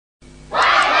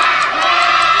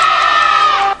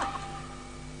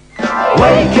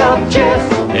up, Jeff.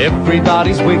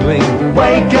 Everybody's wiggling.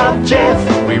 Wake up,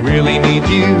 Jeff. We really need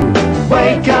you.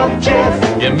 Wake up,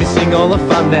 Jeff. You're missing all the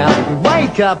fun now.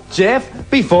 Wake up, Jeff,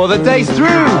 before the day's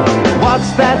through.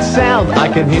 What's that sound?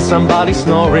 I can hear somebody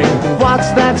snoring.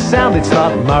 What's that sound? It's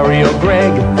not Murray or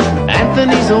Greg.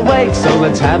 Anthony's awake, so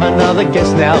let's have another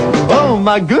guess now. Oh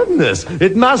my goodness,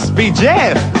 it must be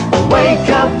Jeff. Wake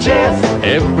up, Jeff.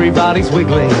 Everybody's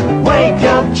wiggling. Wake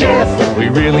up, Jeff. We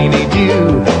really need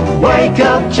you. Wake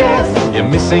up, Jeff. You're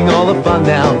missing all the fun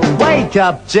now. Wake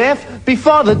up, Jeff,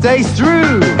 before the day's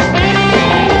through.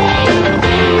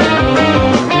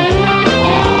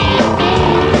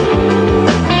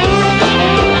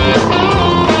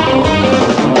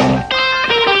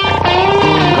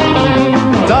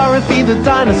 Dorothy the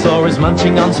dinosaur is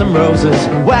munching on some roses.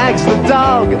 Wags the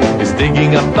dog is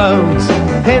digging up bones.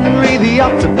 Henry the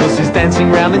octopus is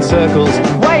dancing round in circles.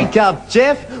 Wake up,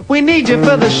 Jeff, we need you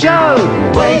for the show.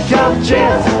 Wake up,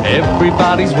 Jeff.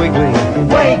 Everybody's wiggling.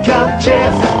 Wake up,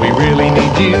 Jeff. We really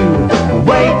need you.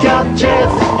 Wake up, Jeff.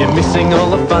 You're missing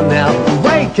all the fun now.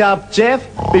 Wake up, Jeff,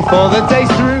 before the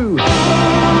day's through.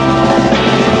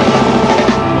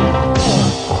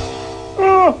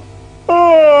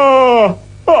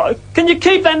 Can you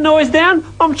keep that noise down?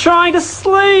 I'm trying to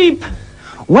sleep.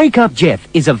 Wake Up Jeff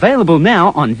is available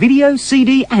now on video,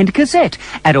 CD and cassette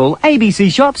at all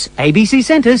ABC shops, ABC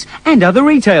centres and other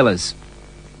retailers.